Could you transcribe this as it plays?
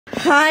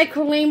Hi,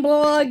 Colleen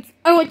blogs.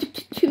 I want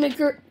to make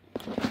sure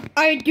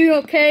I do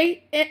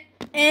okay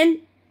and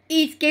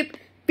escape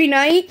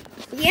night.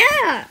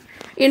 Yeah,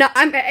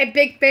 I'm a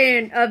big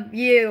fan of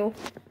you.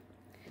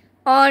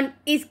 On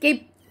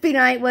Escape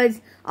Night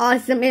was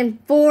awesome in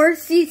 4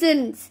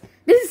 seasons.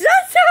 This is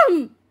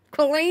awesome,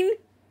 Colleen.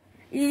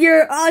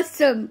 You're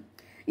awesome.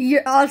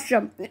 You're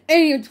awesome.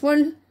 And your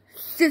twin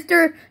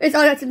sister is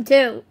awesome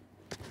too.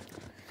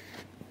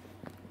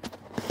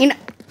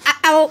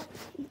 I'll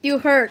do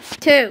her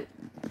too.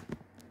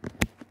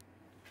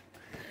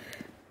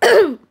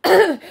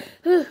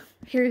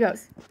 Here he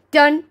goes.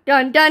 Done,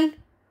 done, done.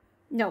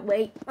 No,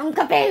 wait. I'm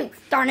confused.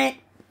 Darn it.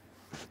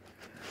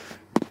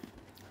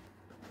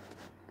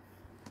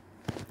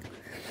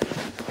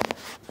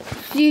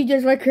 She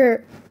just like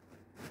her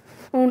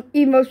own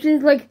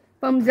emotions, like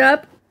thumbs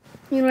up.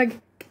 Like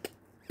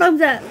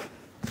thumbs up.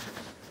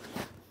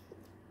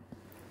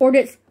 Or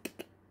this.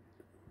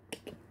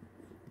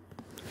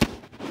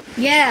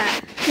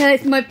 Yeah,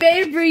 that's my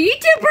favorite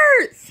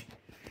YouTubers.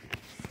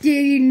 Do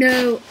you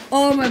know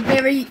all my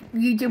favorite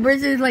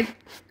YouTubers is like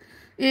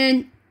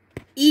in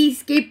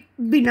Escape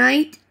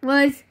Night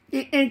was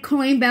and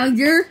Colleen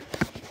Ballinger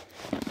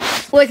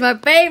was my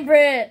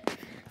favorite.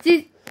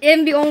 She's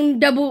in the own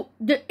double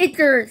the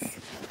Ickers.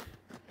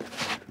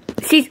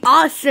 She's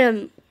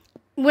awesome.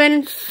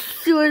 When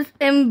she was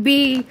in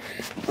the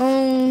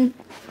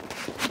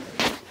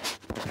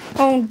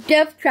on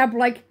Death Trap,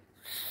 like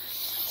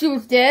she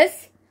was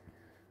this.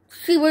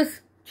 She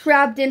was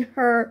trapped in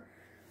her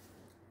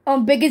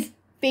biggest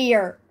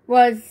fear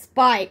was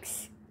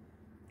spikes.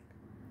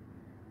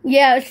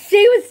 Yeah,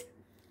 she was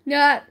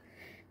not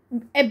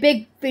a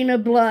big fan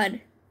of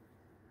blood.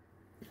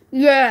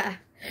 Yeah,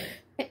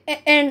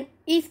 and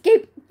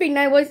Escape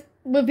Night was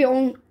with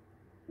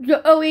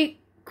the OE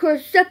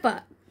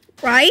Corsefa,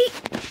 right?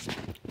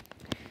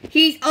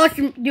 He's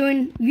awesome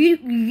doing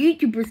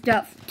YouTuber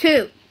stuff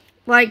too.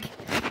 Like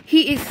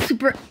he is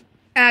super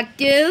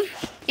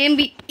active in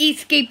the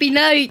Escape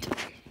Night.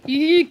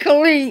 You,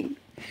 Colleen.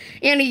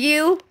 And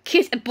you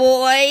kiss a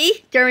boy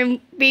during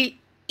the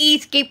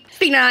Escape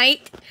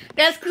Night.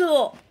 That's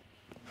cool.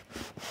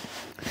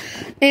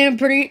 And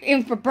pretty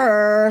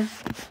improper.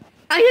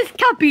 I just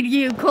copied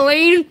you,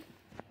 Colleen.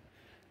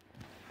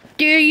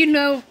 Do you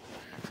know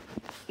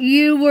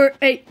you were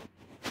a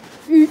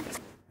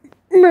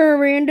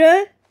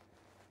Miranda?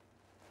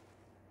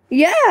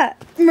 Yeah,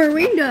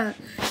 Miranda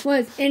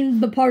was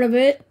in the part of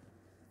it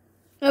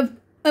of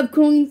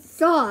Colleen's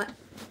Saw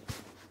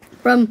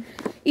from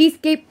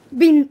Escape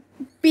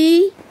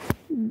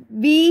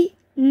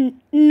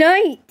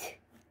Night.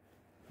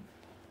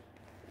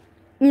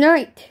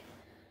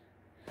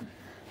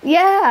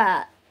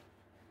 Yeah.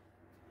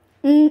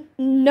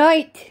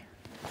 Night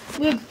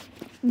with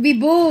the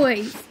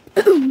boys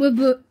with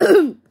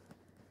the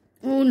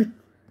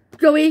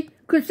Joey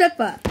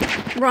Corsefa,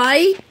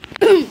 right?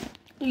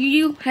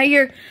 You had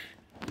your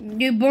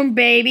newborn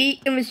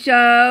baby in the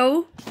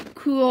show.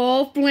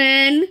 Cool,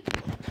 Flynn.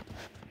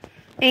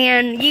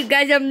 And you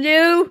guys have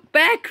new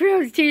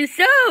backgrounds to your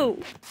show.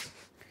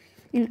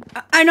 And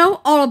I know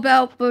all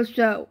about the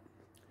show.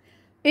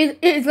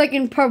 It's like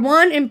in part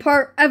 1 and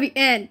part at the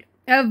end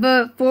of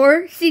the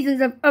 4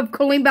 seasons of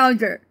Colleen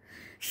Ballinger.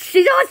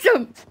 She's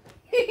awesome.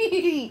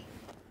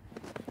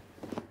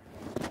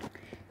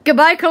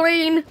 Goodbye,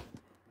 Colleen.